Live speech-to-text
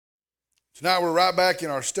Tonight we're right back in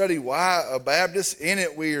our study, Why a Baptist? In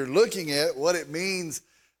it we are looking at what it means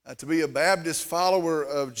to be a Baptist follower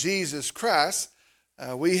of Jesus Christ.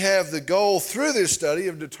 We have the goal through this study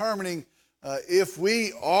of determining if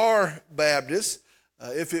we are Baptists,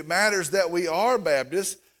 if it matters that we are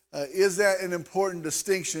Baptists, is that an important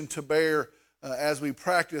distinction to bear as we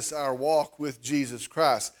practice our walk with Jesus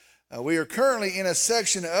Christ. We are currently in a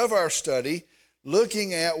section of our study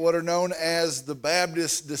looking at what are known as the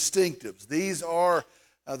Baptist distinctives. These are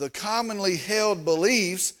the commonly held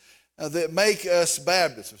beliefs that make us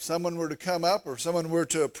Baptists. If someone were to come up or someone were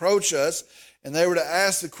to approach us and they were to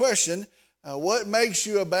ask the question, what makes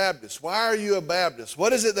you a Baptist? Why are you a Baptist?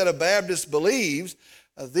 What is it that a Baptist believes?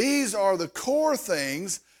 These are the core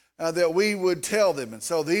things that we would tell them. And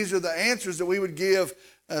so these are the answers that we would give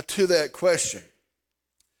to that question.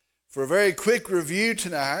 For a very quick review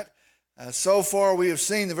tonight, so far we have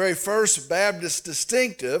seen the very first Baptist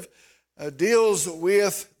distinctive deals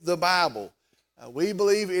with the Bible. We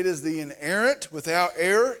believe it is the inerrant, without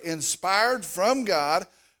error, inspired from God,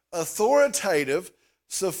 authoritative,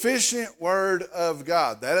 sufficient Word of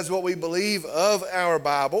God. That is what we believe of our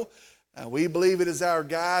Bible. We believe it is our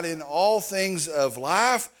guide in all things of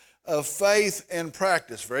life, of faith, and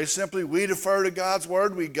practice. Very simply, we defer to God's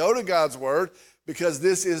Word. We go to God's Word because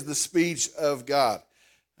this is the speech of God.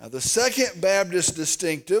 The second Baptist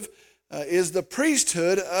distinctive is the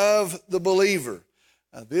priesthood of the believer.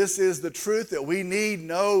 This is the truth that we need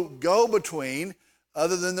no go-between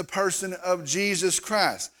other than the person of Jesus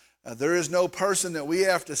Christ. There is no person that we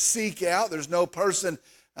have to seek out. There's no person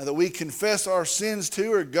that we confess our sins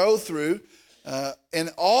to or go through. And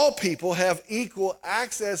all people have equal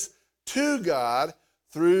access to God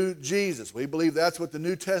through Jesus. We believe that's what the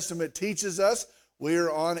New Testament teaches us. We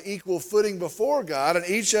are on equal footing before God, and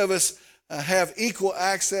each of us have equal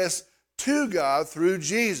access to God through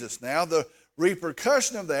Jesus. Now, the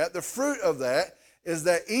repercussion of that, the fruit of that, is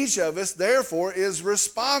that each of us, therefore, is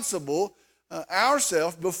responsible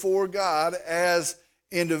ourselves before God as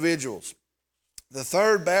individuals. The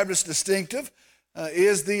third Baptist distinctive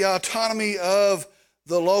is the autonomy of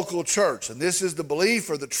the local church. And this is the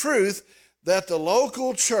belief or the truth that the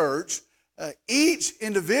local church, each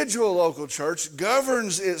individual local church,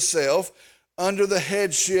 governs itself under the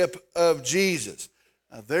headship of Jesus.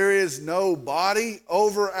 There is no body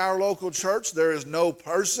over our local church. There is no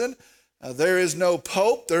person. There is no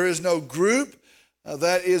pope. There is no group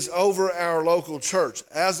that is over our local church.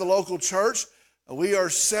 As a local church, we are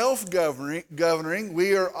self-governing.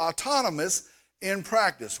 We are autonomous in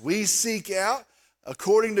practice. We seek out,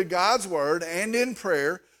 according to God's word and in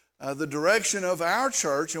prayer, the direction of our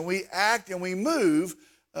church, and we act and we move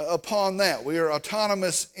upon that. We are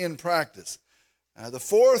autonomous in practice. The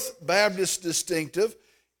fourth Baptist distinctive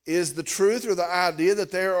is the truth or the idea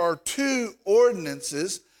that there are two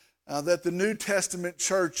ordinances that the New Testament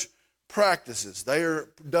church practices. They are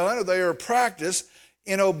done or they are practiced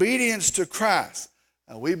in obedience to Christ.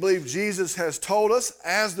 We believe Jesus has told us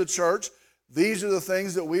as the church, these are the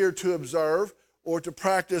things that we are to observe or to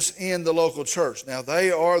practice in the local church. Now, they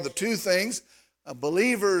are the two things: a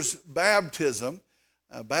believer's baptism,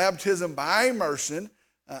 baptism by immersion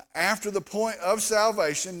after the point of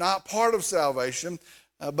salvation, not part of salvation,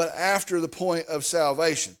 but after the point of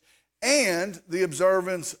salvation, and the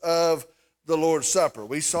observance of the Lord's Supper.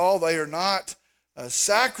 We saw they are not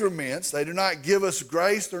sacraments. They do not give us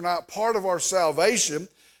grace. They're not part of our salvation,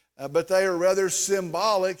 but they are rather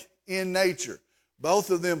symbolic in nature. Both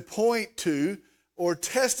of them point to or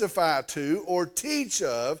testify to or teach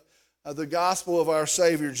of the gospel of our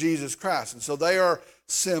Savior Jesus Christ. And so they are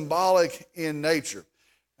symbolic in nature.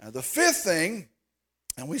 The fifth thing,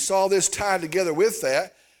 and we saw this tied together with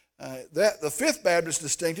that the fifth Baptist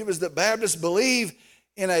distinctive is that Baptists believe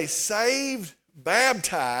in a saved,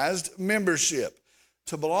 baptized membership.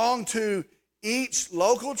 To belong to each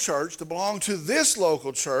local church, to belong to this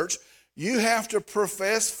local church, you have to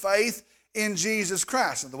profess faith in Jesus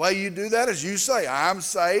Christ. And the way you do that is you say, I'm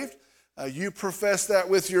saved. You profess that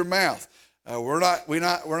with your mouth. We're not going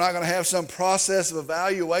to have some process of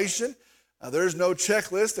evaluation. There's no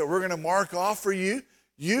checklist that we're going to mark off for you.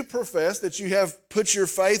 You profess that you have put your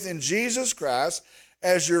faith in Jesus Christ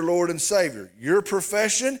as your Lord and Savior. Your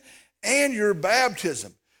profession and your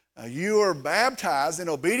baptism. You are baptized in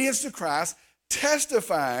obedience to Christ,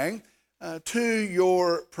 testifying to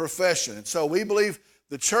your profession. And so we believe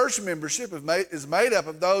the church membership is made up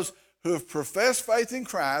of those who have professed faith in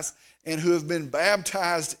Christ and who have been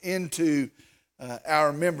baptized into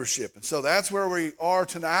our membership. And so that's where we are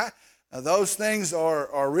tonight. Those things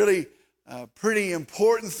are really pretty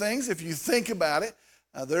important things. If you think about it,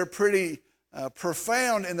 they're pretty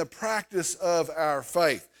profound in the practice of our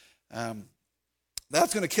faith.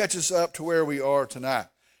 That's going to catch us up to where we are tonight.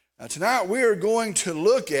 Tonight we are going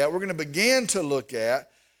to begin to look at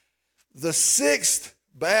the sixth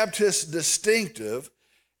Baptist distinctive,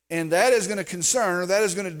 and that is going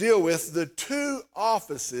to deal with the two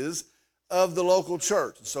offices of the local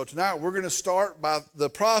church. So tonight we're going to start by the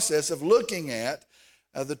process of looking at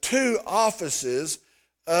the two offices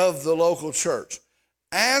of the local church.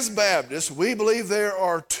 As Baptists, we believe there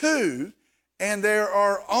are two, and there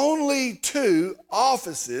are only two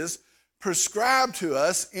offices prescribed to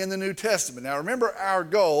us in the New Testament. Now remember, our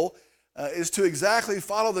goal is to exactly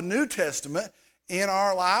follow the New Testament in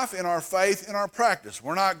our life, in our faith, in our practice.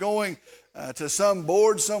 We're not going to some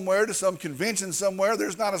board somewhere, to some convention somewhere.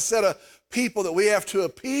 There's not a set of people that we have to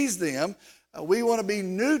appease them. We want to be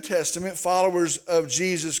New Testament followers of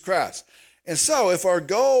Jesus Christ. And so if our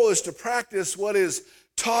goal is to practice what is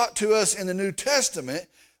taught to us in the New Testament,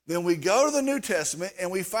 then we go to the New Testament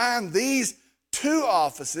and we find these two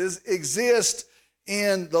offices exist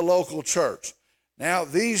in the local church. Now,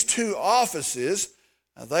 these two offices,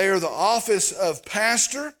 they are the office of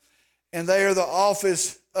pastor and they are the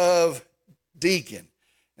office of deacon.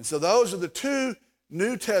 And so those are the two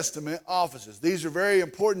New Testament offices. These are very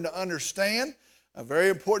important to understand, very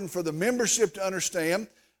important for the membership to understand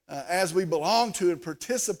as we belong to and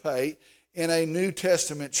participate in a New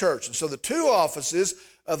Testament church. And so the two offices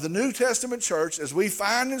of the New Testament church, as we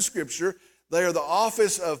find in Scripture, they are the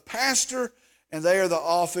office of pastor and they are the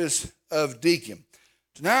office of deacon.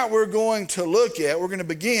 Tonight we're going to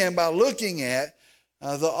begin by looking at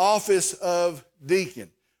the office of deacon.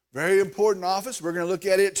 Very important office. We're going to look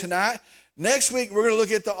at it tonight. Next week we're going to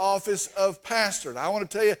look at the office of pastor. And I want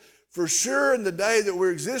to tell you for sure, in the day that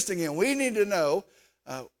we're existing in, we need to know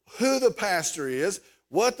who the pastor is,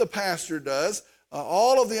 what the pastor does,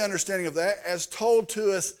 all of the understanding of that as told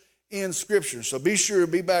to us in Scripture. So be sure to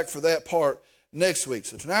be back for that part next week.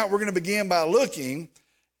 So tonight we're going to begin by looking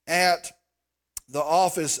at the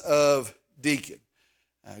office of deacon.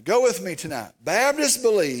 Go with me tonight. Baptists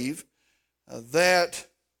believe that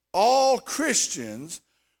all Christians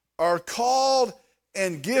are called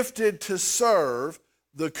and gifted to serve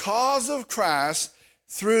the cause of Christ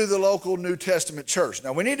through the local New Testament church.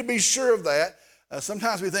 Now we need to be sure of that.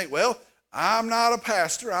 Sometimes we think, well, I'm not a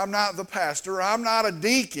pastor, I'm not the pastor, I'm not a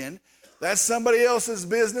deacon. That's somebody else's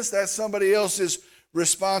business, that's somebody else's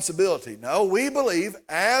responsibility. No, we believe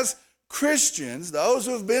as Christians, those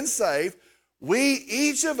who have been saved,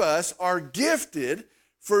 each of us are gifted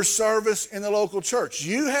for service in the local church.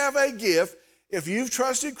 You have a gift, if you've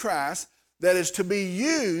trusted Christ, that is to be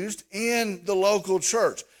used in the local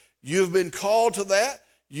church. You've been called to that.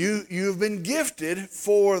 You've been gifted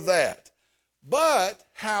for that. But,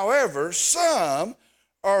 however, some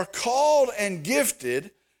are called and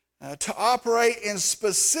gifted to operate in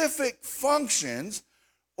specific functions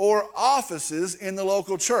or offices in the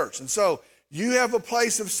local church. And so you have a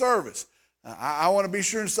place of service. I want to be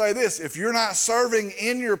sure and say this. If you're not serving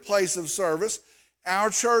in your place of service,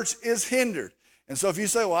 our church is hindered. And so if you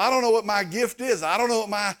say, well, I don't know what my gift is, I don't know what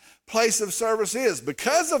my place of service is,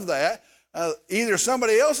 because of that, either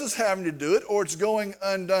somebody else is having to do it or it's going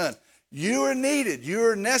undone. You are needed, you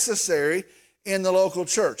are necessary in the local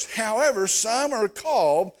church. However, some are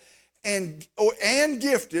called and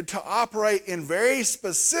gifted to operate in very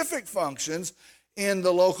specific functions in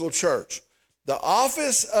the local church. The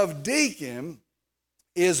office of deacon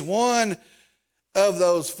is one of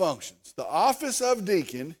those functions. The office of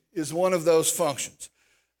deacon is one of those functions.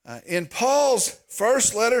 In Paul's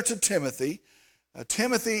first letter to Timothy,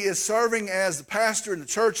 Timothy is serving as the pastor in the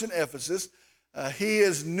church in Ephesus. He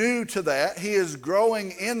is new to that. He is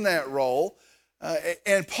growing in that role.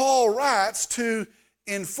 And Paul writes to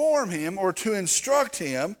inform him or to instruct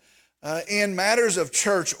him in matters of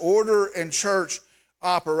church order and church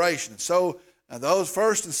operation. So those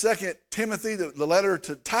 1st and 2nd Timothy, the letter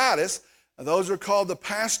to Titus, those are called the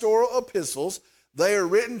pastoral epistles. They are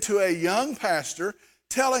written to a young pastor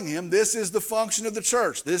telling him this is the function of the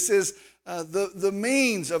church. This is the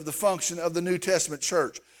means of the function of the New Testament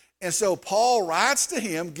church. And so Paul writes to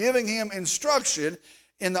him, giving him instruction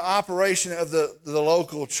in the operation of the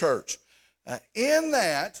local church. In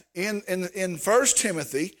 1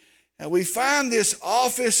 Timothy, we find this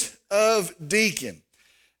office of deacon.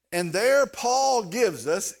 And there Paul gives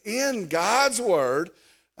us, in God's word,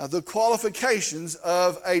 the qualifications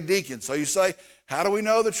of a deacon. So you say, how do we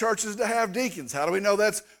know the church is to have deacons? How do we know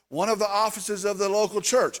that's one of the offices of the local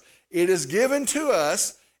church? It is given to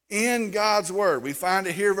us in God's word. We find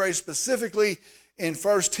it here very specifically in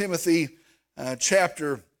 1 Timothy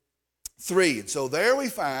chapter 3. And so there we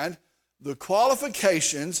find the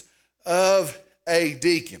qualifications of a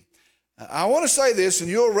deacon. I want to say this, and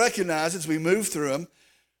you'll recognize as we move through them,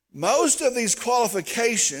 most of these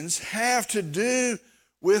qualifications have to do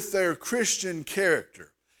with their Christian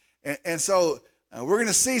character. And so we're going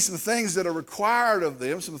to see some things that are required of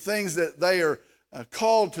them, some things that they are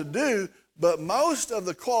called to do, but most of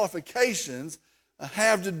the qualifications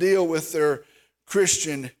have to deal with their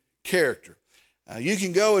Christian character. You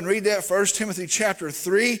can go and read that 1 Timothy chapter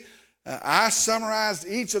 3. I summarized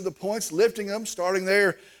each of the points, lifting them, starting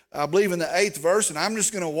there, I believe in the 8th verse, and I'm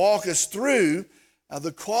just going to walk us through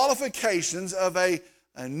the qualifications of a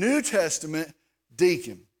New Testament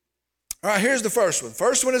deacon. All right, here's the first one.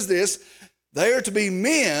 First one is this: they are to be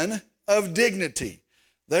men of dignity.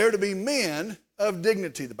 They are to be men of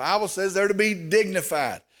dignity. The Bible says they're to be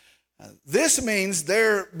dignified. This means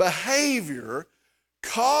their behavior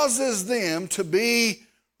causes them to be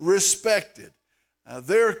respected.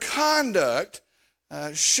 Their conduct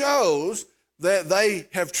shows that they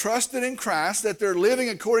have trusted in Christ, that they're living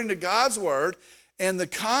according to God's word, and the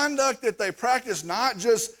conduct that they practice, not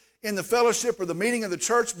just in the fellowship or the meeting of the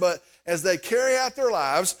church, but as they carry out their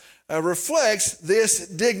lives, reflects this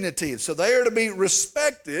dignity. So they are to be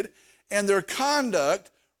respected, and their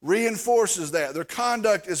conduct reinforces that. Their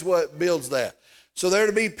conduct is what builds that. So they're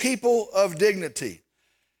to be people of dignity.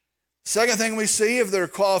 Second thing we see of their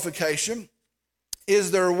qualification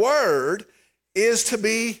is their word is to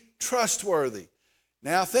be trustworthy.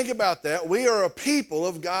 Now think about that. We are a people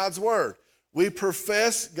of God's word. We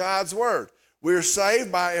profess God's word. We're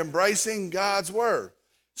saved by embracing God's word.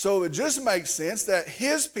 So it just makes sense that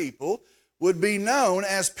his people would be known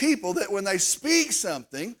as people that when they speak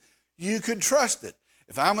something, you could trust it.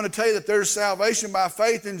 If I'm going to tell you that there's salvation by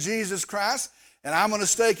faith in Jesus Christ, and I'm going to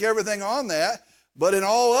stake everything on that, but in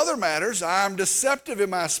all other matters, I'm deceptive in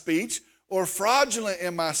my speech or fraudulent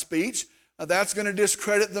in my speech, that's going to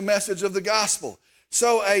discredit the message of the gospel.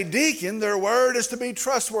 So a deacon, their word is to be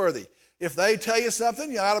trustworthy. If they tell you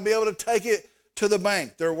something, you ought to be able to take it to the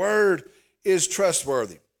bank. Their word is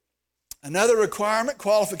trustworthy. Another requirement,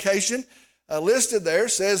 qualification listed there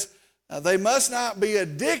says they must not be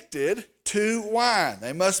addicted to wine.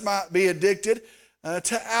 They must not be addicted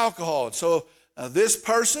to alcohol. So this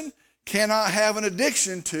person cannot have an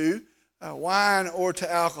addiction to wine or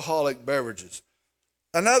to alcoholic beverages.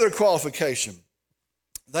 Another qualification,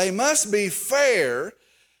 they must be fair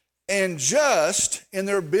and just in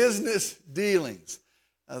their business dealings.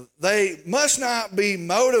 They must not be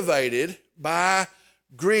motivated by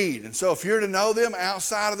greed. And so if you're to know them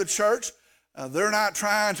outside of the church, they're not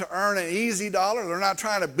trying to earn an easy dollar. They're not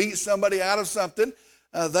trying to beat somebody out of something.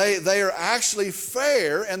 They are actually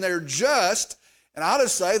fair and they're just, and I'll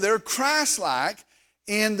just say they're Christ-like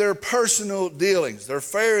in their personal dealings. They're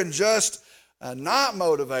fair and just, not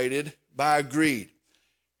motivated by greed.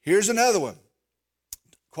 Here's another one.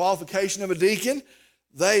 Qualification of a deacon,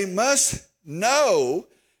 they must know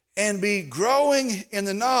and be growing in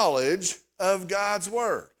the knowledge of God's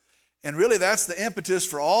word. And really that's the impetus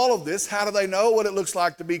for all of this. How do they know what it looks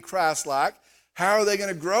like to be Christ-like? How are they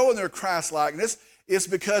going to grow in their Christ-likeness? It's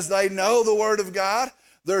because they know the word of God.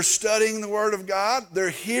 They're studying the word of God.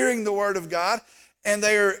 They're hearing the word of God. And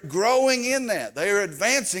they are growing in that. They are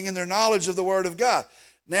advancing in their knowledge of the word of God.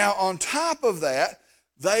 Now, on top of that,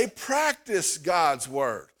 they practice God's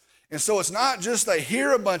word. And so it's not just they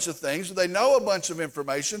hear a bunch of things, they know a bunch of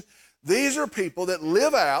information. These are people that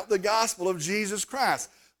live out the gospel of Jesus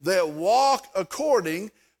Christ, that walk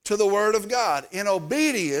according to the word of God, in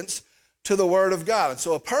obedience to the word of God. And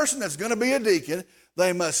so a person that's going to be a deacon,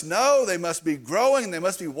 they must know, they must be growing, and they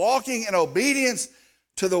must be walking in obedience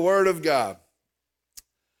to the word of God.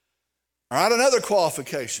 All right, another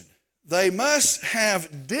qualification. They must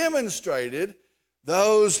have demonstrated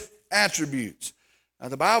those attributes. Now,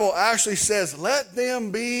 the Bible actually says, let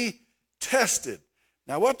them be tested.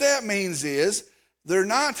 Now, what that means is they're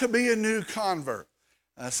not to be a new convert.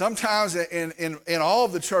 Sometimes in all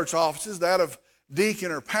of the church offices, that of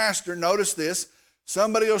deacon or pastor, notice this,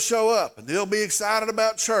 somebody will show up and they'll be excited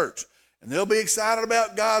about church and they'll be excited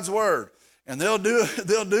about God's word and they'll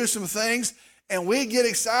do some things, and we get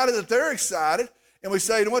excited that they're excited, and we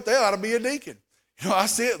say, you know what, they ought to be a deacon. You know, I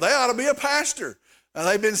see it, they ought to be a pastor.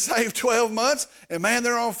 They've been saved 12 months, and man,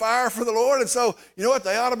 they're on fire for the Lord, and so, you know what,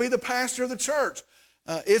 they ought to be the pastor of the church.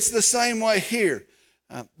 It's the same way here.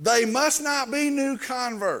 They must not be new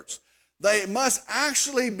converts. They must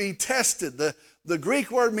actually be tested. The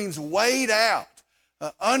Greek word means weighed out,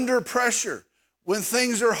 under pressure, when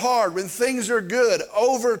things are hard, when things are good,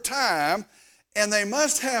 over time, and they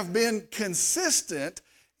must have been consistent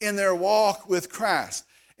in their walk with Christ.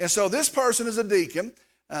 And so this person is a deacon.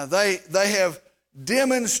 they have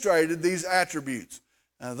demonstrated these attributes.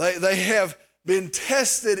 They have been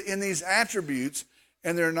tested in these attributes,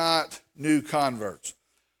 and they're not new converts.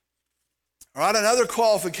 All right, another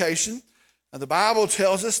qualification. The Bible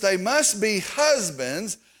tells us they must be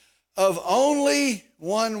husbands of only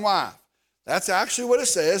one wife. That's actually what it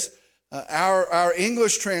says. Our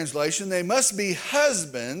English translation, they must be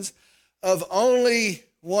husbands of only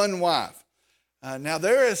one wife. Now,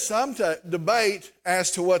 there is some debate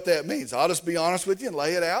as to what that means. I'll just be honest with you and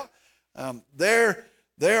lay it out. There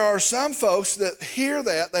are some folks that hear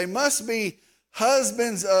that they must be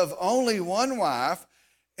husbands of only one wife,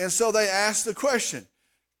 and so they ask the question,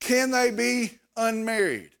 can they be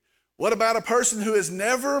unmarried? What about a person who is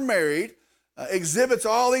never married, exhibits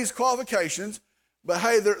all these qualifications, but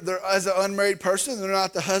hey, they're as an unmarried person, they're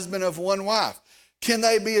not the husband of one wife? Can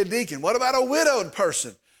they be a deacon? What about a widowed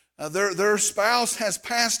person? Their spouse has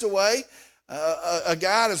passed away. A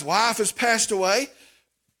guy, his wife has passed away.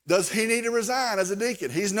 Does he need to resign as a deacon?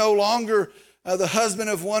 He's no longer the husband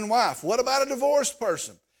of one wife. What about a divorced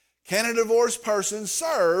person? Can a divorced person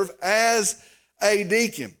serve as a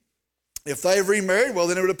deacon? If they've remarried, well,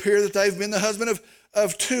 then it would appear that they've been the husband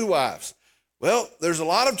of two wives. Well, there's a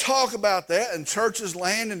lot of talk about that, and churches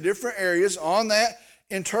land in different areas on that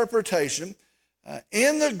interpretation.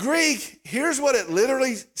 In the Greek, here's what it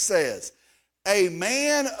literally says: a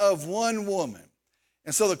man of one woman.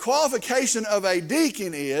 And so the qualification of a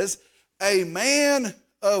deacon is a man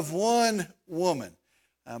of one woman.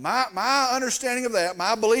 My understanding of that,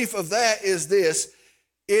 my belief of that is this: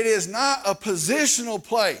 it is not a positional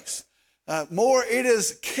place. More, it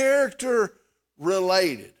is character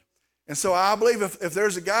related. And so I believe if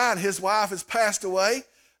there's a guy and his wife has passed away,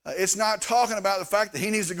 it's not talking about the fact that he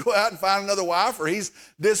needs to go out and find another wife, or he's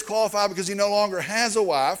disqualified because he no longer has a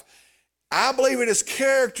wife. I believe it is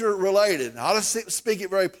character related. And I'll just speak it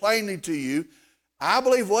very plainly to you. I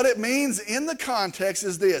believe what it means in the context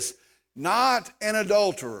is this: not an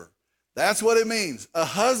adulterer. That's what it means. A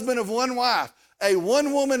husband of one wife, a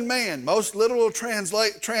one-woman man, most literal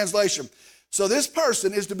translation. So this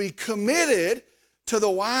person is to be committed to the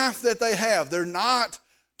wife that they have. They're not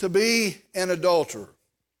to be an adulterer.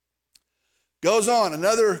 Goes on,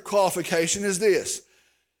 another qualification is this: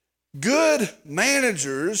 good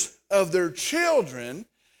managers of their children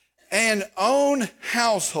and own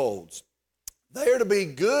households. They are to be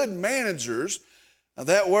good managers. Now,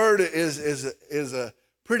 that word is a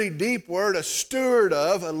pretty deep word, a steward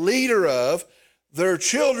of, a leader of their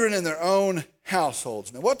children and their own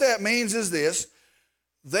households. Now, what that means is this: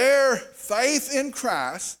 their faith in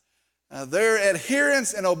Christ, their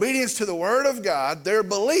adherence and obedience to the Word of God, their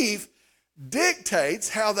belief dictates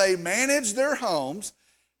how they manage their homes,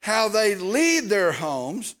 how they lead their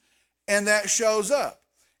homes, and that shows up.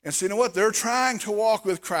 And so you know what? They're trying to walk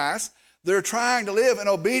with Christ. They're trying to live in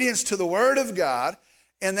obedience to the Word of God,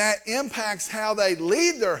 and that impacts how they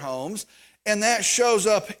lead their homes, and that shows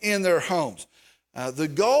up in their homes. The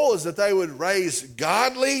goal is that they would raise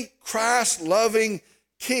godly, Christ-loving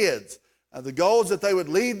kids. The goal is that they would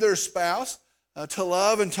lead their spouse to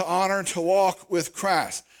love and to honor and to walk with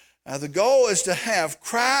Christ. The goal is to have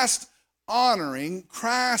Christ-honoring,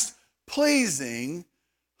 Christ-pleasing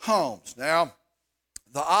homes. Now,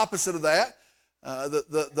 the opposite of that,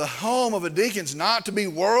 the home of a deacon is not to be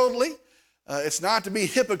worldly. It's not to be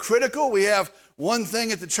hypocritical. We have one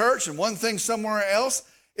thing at the church and one thing somewhere else.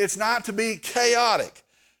 It's not to be chaotic.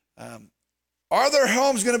 Are their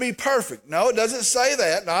homes going to be perfect? No, it doesn't say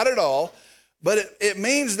that, not at all. But it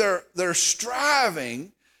means they're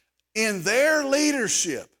striving in their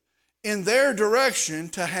leadership, in their direction,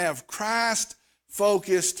 to have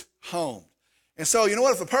Christ-focused homes. And so, you know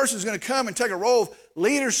what? If a person is going to come and take a role of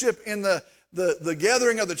leadership in the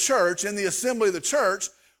gathering of the church, in the assembly of the church,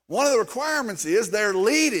 one of the requirements is they're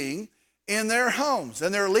leading in their homes,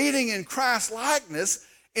 and they're leading in Christ-likeness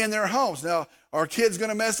in their homes. Now, are kids going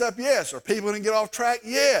to mess up? Yes. Are people going to get off track?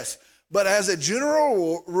 Yes. But as a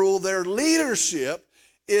general rule, their leadership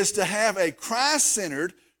is to have a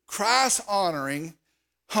Christ-centered, Christ-honoring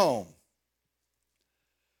home.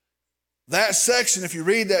 That section, if you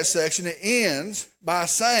read that section, it ends by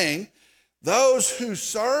saying, those who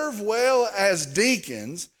serve well as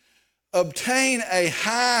deacons obtain a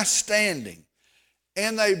high standing.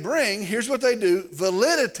 And they bring, here's what they do,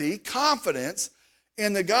 validity, confidence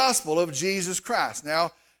in the gospel of Jesus Christ.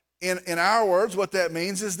 Now, in our words, what that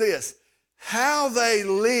means is this: how they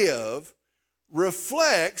live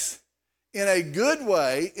reflects in a good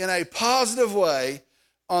way, in a positive way,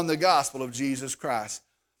 on the gospel of Jesus Christ.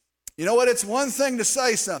 You know what? It's one thing to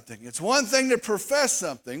say something. It's one thing to profess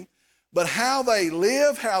something, but how they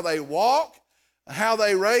live, how they walk, how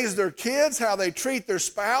they raise their kids, how they treat their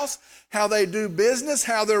spouse, how they do business,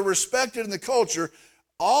 how they're respected in the culture.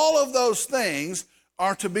 All of those things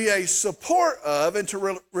are to be a support of and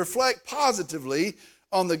to reflect positively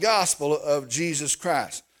on the gospel of Jesus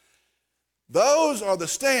Christ. Those are the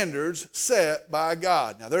standards set by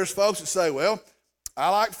God. Now, there's folks that say, well, I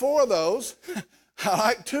like 4 of those. I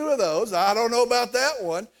like 2 of those. I don't know about that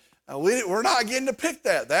one. We're not getting to pick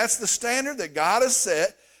that. That's the standard that God has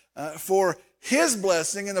set for His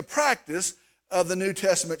blessing in the practice of the New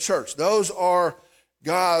Testament church. Those are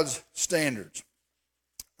God's standards.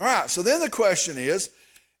 All right, so then the question is,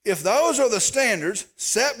 if those are the standards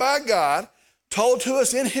set by God, told to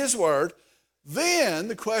us in His Word, then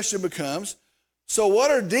the question becomes, so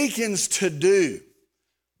what are deacons to do?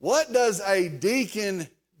 What does a deacon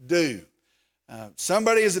do?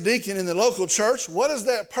 Somebody is a deacon in the local church. What is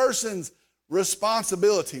that person's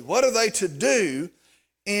responsibility? What are they to do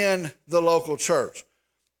in the local church?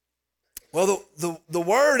 Well, the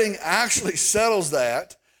wording actually settles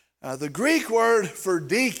that. The Greek word for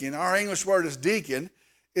deacon, our English word is deacon,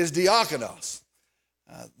 is diakonos.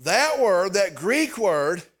 That word, that Greek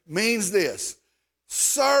word, means this: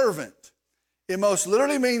 servant. It most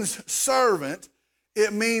literally means servant.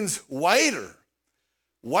 It means waiter.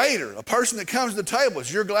 Waiter, a person that comes to the table.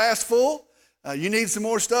 Is your glass full? You need some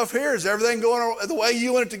more stuff here? Is everything going the way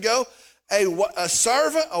you want it to go? A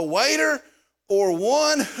servant, a waiter, or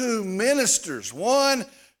one who ministers, one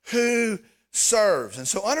who serves. And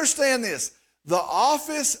so understand this. The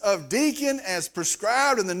office of deacon as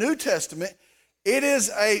prescribed in the New Testament, it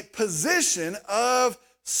is a position of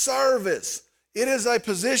service. It is a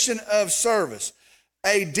position of service.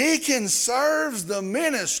 A deacon serves the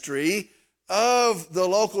ministry of the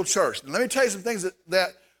local church. Now, let me tell you some things that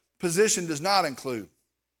position does not include.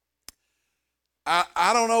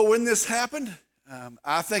 I don't know when this happened.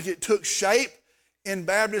 I think it took shape in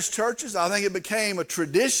Baptist churches. I think it became a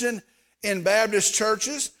tradition in Baptist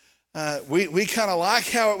churches. We kind of like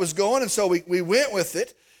how it was going, and so we went with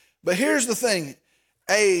it. But here's the thing.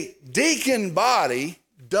 A deacon body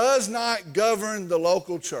does not govern the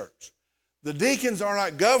local church. The deacons are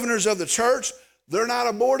not governors of the church. They're not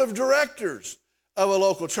a board of directors of a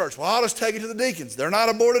local church. Well, I'll just take it to the deacons. They're not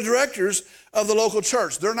a board of directors of the local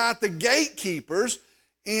church. They're not the gatekeepers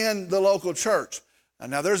in the local church.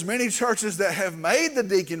 Now, there's many churches that have made the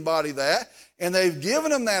deacon body that, and they've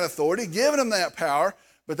given them that authority, given them that power,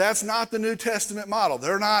 but that's not the New Testament model.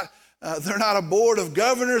 They're not a board of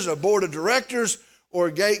governors, a board of directors, or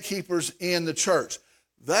gatekeepers in the church.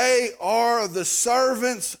 They are the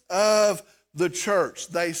servants of the church.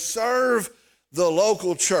 They serve the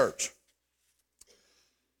local church.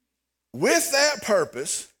 With that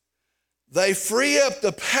purpose, they free up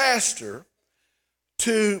the pastor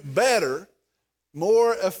to better,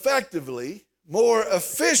 more effectively, more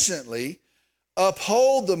efficiently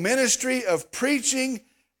uphold the ministry of preaching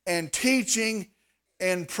and teaching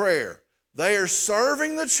and prayer. They are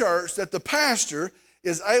serving the church that the pastor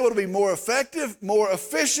is able to be more effective, more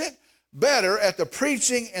efficient, better at the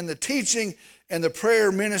preaching and the teaching and the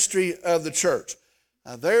prayer ministry of the church.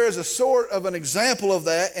 There is a sort of an example of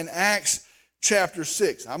that in Acts chapter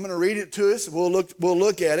 6. I'm going to read it to us. We'll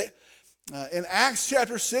look at it. In Acts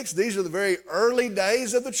chapter 6, these are the very early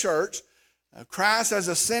days of the church. Christ has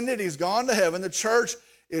ascended. He's gone to heaven. The church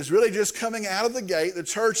is really just coming out of the gate. The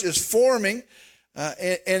church is forming.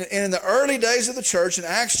 And in the early days of the church, in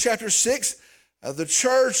Acts chapter 6, the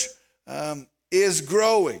church is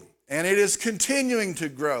growing, and it is continuing to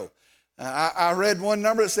grow. I read one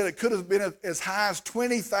number that said it could have been as high as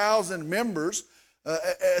 20,000 members,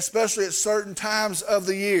 especially at certain times of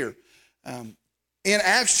the year. In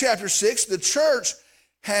Acts chapter 6, the church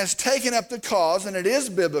has taken up the cause, and it is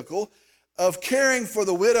biblical, of caring for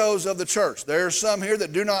the widows of the church. There are some here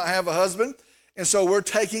that do not have a husband, and so we're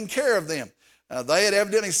taking care of them. They had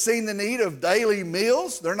evidently seen the need of daily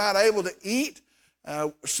meals. They're not able to eat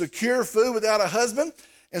secure food without a husband,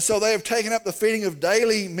 and so they have taken up the feeding of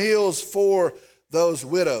daily meals for those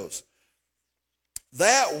widows.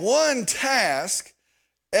 That one task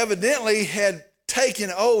evidently had taken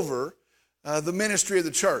over the ministry of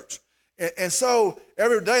the church. And so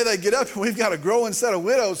every day they get up and we've got a growing set of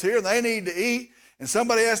widows here, and they need to eat, and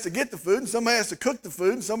somebody has to get the food, and somebody has to cook the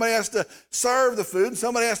food, and somebody has to serve the food, and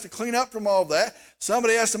somebody has to clean up from all that.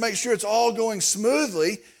 Somebody has to make sure it's all going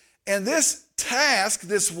smoothly. And this task,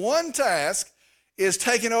 this one task, is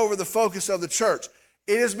taking over the focus of the church.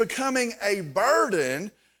 It is becoming a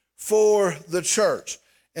burden for the church.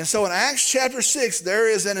 And so in Acts chapter 6, there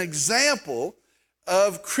is an example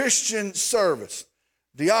of Christian service,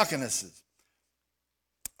 diaconesses.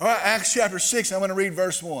 All right, Acts chapter 6, I'm going to read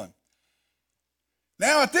verse 1.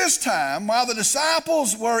 Now at this time, while the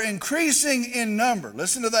disciples were increasing in number,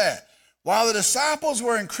 listen to that. While the disciples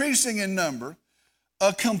were increasing in number,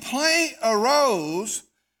 a complaint arose,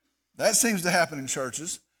 that seems to happen in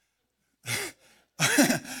churches,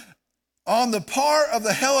 on the part of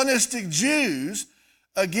the Hellenistic Jews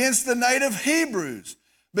against the native Hebrews,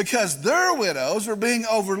 because their widows were being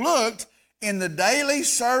overlooked in the daily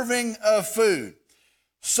serving of food.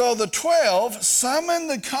 So the 12 summoned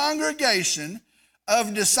the congregation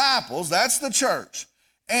of disciples, that's the church,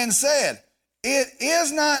 and said, "It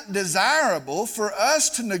is not desirable for us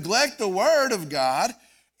to neglect the word of God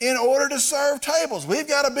in order to serve tables." We've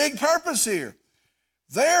got a big purpose here.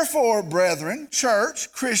 "Therefore, brethren,"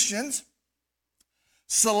 church, Christians,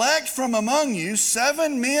 "select from among you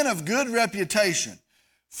 7 men of good reputation,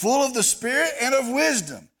 full of the Spirit and of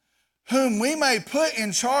wisdom, whom we may put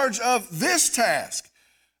in charge of this task.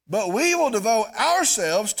 But we will devote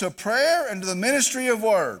ourselves to prayer and to the ministry of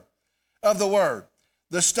the word."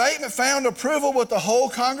 The statement found approval with the whole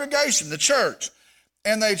congregation, the church.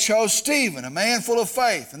 And they chose Stephen, a man full of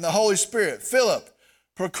faith and the Holy Spirit, Philip,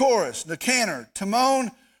 Prochorus, Nicanor,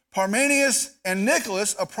 Timon, Parmenius, and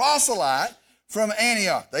Nicholas, a proselyte from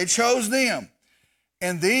Antioch. They chose them.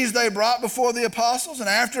 And these they brought before the apostles, and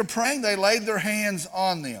after praying, they laid their hands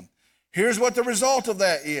on them. Here's what the result of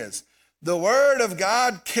that is. The word of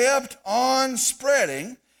God kept on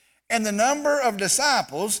spreading, and the number of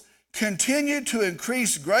disciples continued to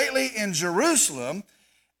increase greatly in Jerusalem,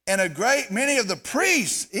 and a great many of the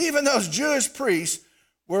priests, even those Jewish priests,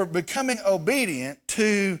 were becoming obedient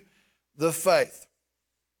to the faith.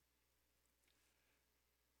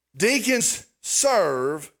 Deacons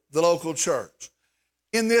serve the local church.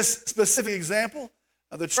 In this specific example,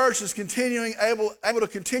 the church is able to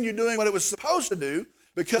continue doing what it was supposed to do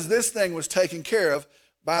because this thing was taken care of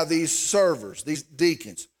by these servers, these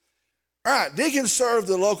deacons. All right, deacons serve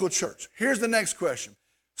the local church. Here's the next question.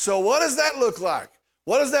 So what does that look like?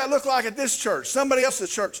 What does that look like at this church, somebody else's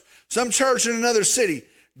church, some church in another city?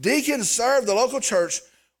 Deacons serve the local church.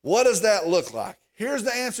 What does that look like? Here's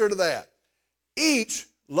the answer to that. Each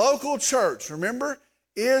local church, remember,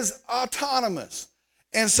 is autonomous.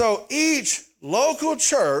 And so each local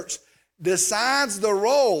church decides the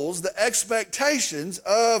roles, the expectations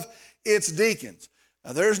of its deacons.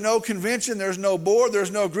 Now, there's no convention, there's no board,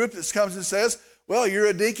 there's no group that comes and says, well, you're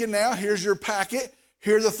a deacon now, here's your packet,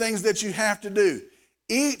 here are the things that you have to do.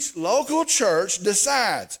 Each local church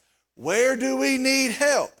decides, where do we need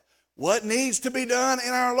help? What needs to be done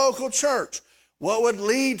in our local church? What would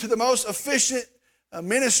lead to the most efficient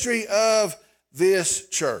ministry of this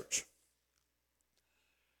church?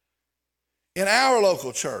 In our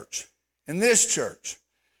local church, in this church,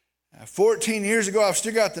 14 years ago, I've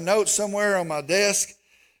still got the notes somewhere on my desk.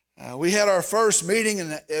 We had our first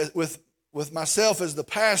meeting with myself as the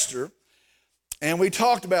pastor, and we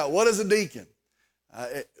talked about what is a deacon.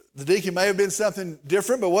 The deacon may have been something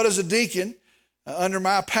different, but what is a deacon under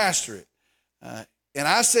my pastorate? And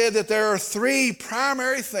I said that there are 3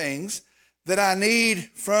 primary things that I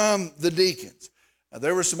need from the deacons.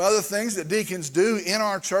 There were some other things that deacons do in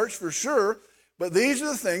our church for sure, but these are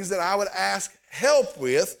the things that I would ask help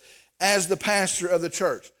with as the pastor of the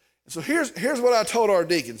church. So here's what I told our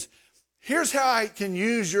deacons. Here's how I can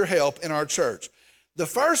use your help in our church. The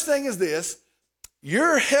first thing is this: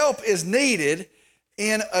 your help is needed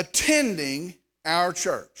in attending our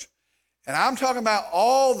church. And I'm talking about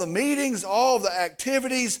all the meetings, all the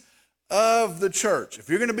activities of the church. If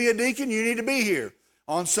you're going to be a deacon, you need to be here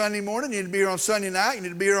on Sunday morning. You need to be here on Sunday night. You need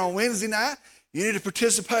to be here on Wednesday night. You need to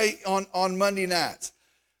participate on Monday nights.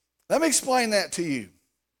 Let me explain that to you.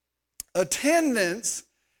 Attendance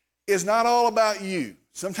is not all about you.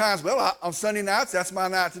 Sometimes, well, on Sunday nights, that's my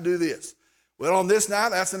night to do this. Well, on this night,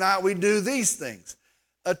 that's the night we do these things.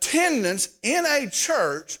 Attendance in a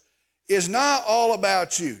church is not all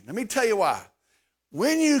about you. Let me tell you why.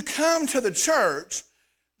 When you come to the church,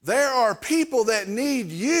 there are people that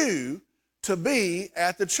need you to be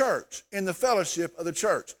at the church, in the fellowship of the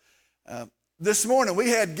church. This morning, we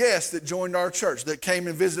had guests that joined our church, that came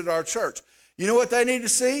and visited our church. You know what they need to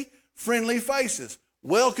see? Friendly faces,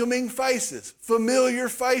 welcoming faces, familiar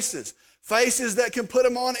faces, faces that can put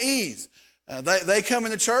them on ease. They come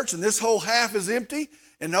in the church and this whole half is empty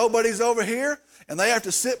and nobody's over here and they have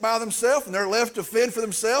to sit by themselves and they're left to fend for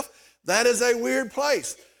themselves. That is a weird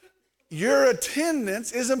place. Your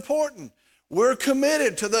attendance is important. We're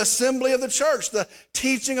committed to the assembly of the church, the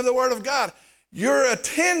teaching of the Word of God. Your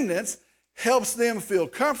attendance helps them feel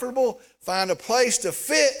comfortable, find a place to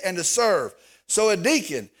fit and to serve. So a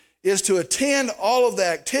deacon is to attend all of the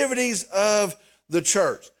activities of the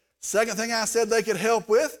church. Second thing I said they could help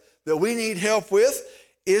with, that we need help with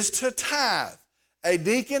is to tithe. A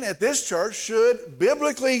deacon at this church should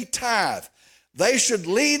biblically tithe. They should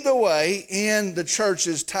lead the way in the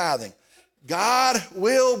church's tithing. God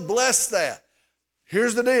will bless that.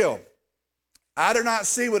 Here's the deal. I do not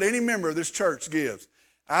see what any member of this church gives.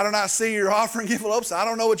 I do not see your offering envelopes. I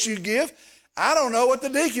don't know what you give. I don't know what the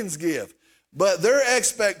deacons give. But their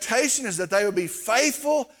expectation is that they would be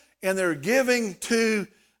faithful in their giving to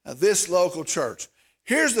this local church.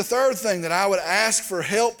 Here's the third thing that I would ask for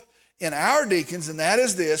help in our deacons, and that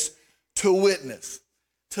is this: to witness,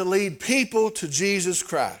 to lead people to Jesus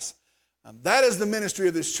Christ. That is the ministry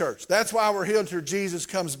of this church. That's why we're here until Jesus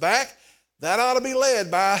comes back. That ought to be led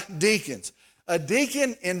by deacons. A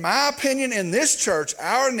deacon, in my opinion, in this church,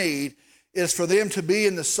 our need is for them to be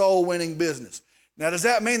in the soul-winning business. Now, does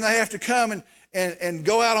that mean they have to come and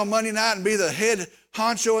go out on Monday night and be the head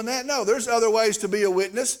honcho in that? No, there's other ways to be a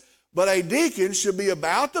witness, but a deacon should be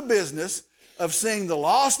about the business of seeing the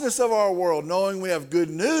lostness of our world, knowing we have good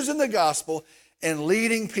news in the gospel, and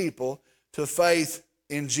leading people to faith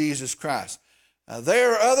in Jesus Christ.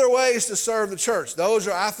 There are other ways to serve the church. Those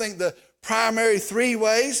are, I think, the primary three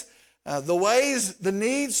ways. The ways, the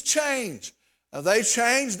needs change. They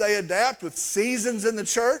change, they adapt with seasons in the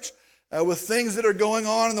church, with things that are going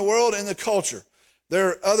on in the world and the culture. There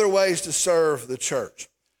are other ways to serve the church.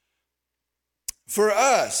 For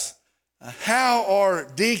us, how are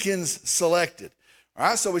deacons selected? All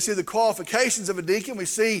right, so we see the qualifications of a deacon. We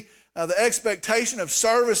see the expectation of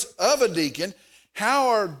service of a deacon. How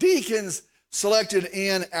are deacons selected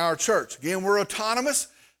in our church? Again, we're autonomous.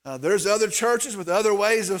 There's other churches with other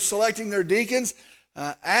ways of selecting their deacons.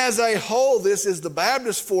 As a whole, this is the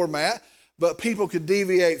Baptist format, but people could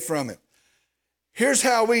deviate from it. Here's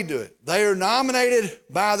how we do it. They are nominated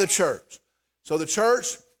by the church. So the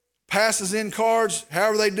church passes in cards,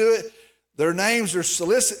 however they do it. Their names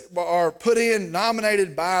are put in,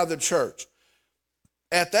 nominated by the church.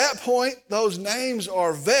 At that point, those names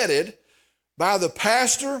are vetted by the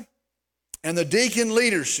pastor and the deacon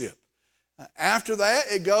leadership. After that,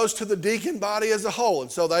 it goes to the deacon body as a whole.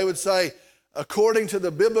 And so they would say, according to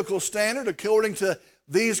the biblical standard, according to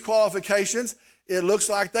these qualifications, it looks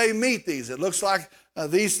like they meet these. It looks like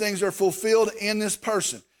these things are fulfilled in this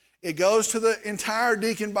person. It goes to the entire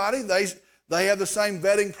deacon body. They have the same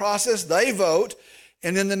vetting process. They vote,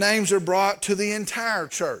 and then the names are brought to the entire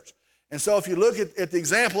church. And so if you look at the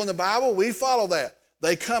example in the Bible, we follow that.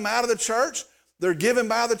 They come out of the church. They're given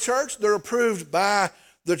by the church. They're approved by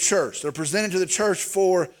the church. They're presented to the church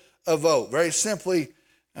for a vote. Very simply,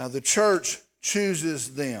 the church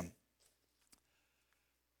chooses them.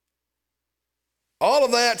 All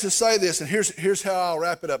of that to say this, and here's how I'll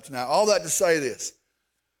wrap it up tonight. All that to say this.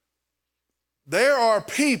 There are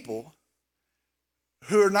people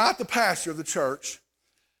who are not the pastor of the church.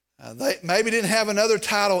 They maybe didn't have another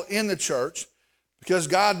title in the church because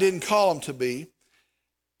God didn't call them to be,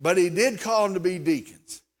 but he did call them to be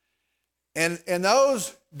deacons. And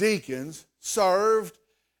those deacons served,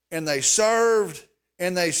 and they served,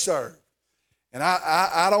 and they served. And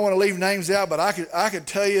I don't want to leave names out, but I could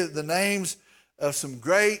tell you the names of some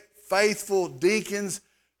great, faithful deacons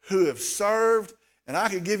who have served, and I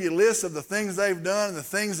could give you lists of the things they've done and the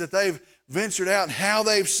things that they've ventured out and how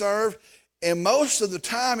they've served. And most of the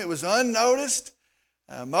time it was unnoticed.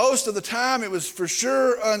 Most of the time it was for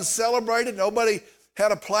sure uncelebrated. Nobody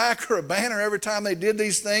had a plaque or a banner every time they did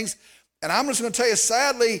these things. And I'm just going to tell you,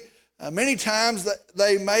 sadly, many times that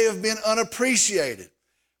they may have been unappreciated.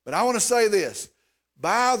 But I want to say this.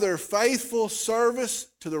 By their faithful service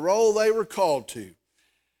to the role they were called to,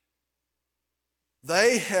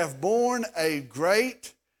 they have borne a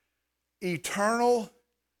great, eternal,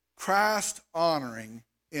 Christ-honoring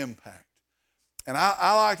impact. And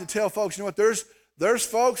I like to tell folks, you know what, there's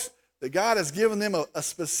folks that God has given them a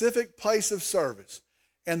specific place of service,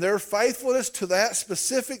 and their faithfulness to that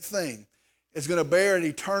specific thing is going to bear an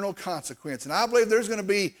eternal consequence. And I believe there's going to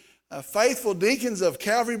be faithful deacons of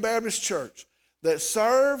Calvary Baptist Church that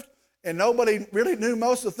served, and nobody really knew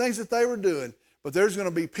most of the things that they were doing, but there's going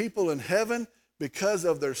to be people in heaven because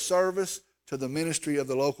of their service to the ministry of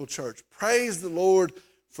the local church. Praise the Lord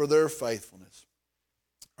for their faithfulness.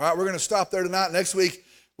 All right, we're going to stop there tonight. Next week,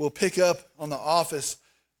 we'll pick up on the office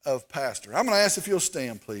of pastor. I'm going to ask if you'll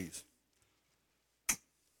stand, please.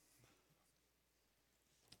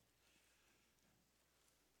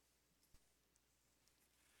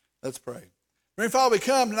 Let's pray. Heavenly Father, we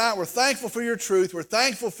come tonight. We're thankful for your truth. We're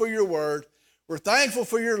thankful for your word. We're thankful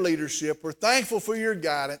for your leadership. We're thankful for your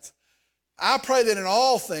guidance. I pray that in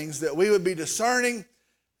all things that we would be discerning,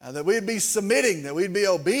 that we'd be submitting, that we'd be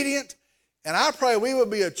obedient. And I pray we would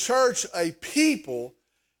be a church, a people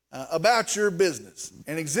about your business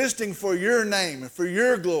and existing for your name and for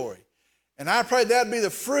your glory. And I pray that be the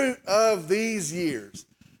fruit of these years,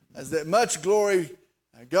 as that much glory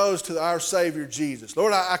goes to our Savior Jesus.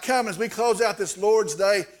 Lord, I come as we close out this Lord's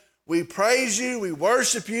Day. We praise you, we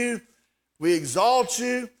worship you, we exalt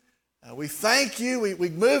you, we thank you. We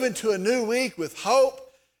move into a new week with hope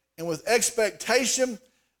and with expectation.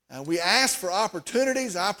 We ask for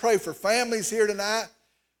opportunities. I pray for families here tonight,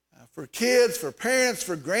 for kids, for parents,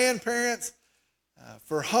 for grandparents,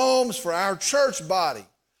 for homes, for our church body.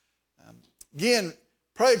 Again,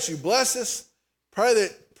 pray that you bless us. Pray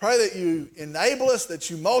that you enable us, that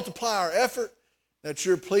you multiply our effort, that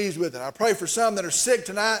you're pleased with it. I pray for some that are sick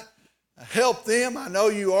tonight. Help them. I know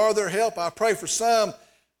you are their help. I pray for some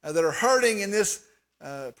that are hurting in this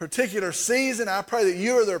particular season. I pray that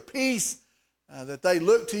you are their peace, that they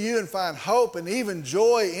look to you and find hope and even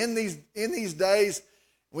joy in these days.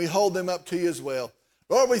 We hold them up to you as well.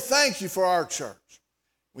 Lord, we thank you for our church.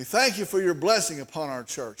 We thank you for your blessing upon our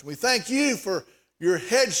church. We thank you for your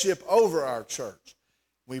headship over our church.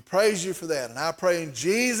 We praise you for that. And I pray in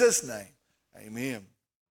Jesus' name, amen.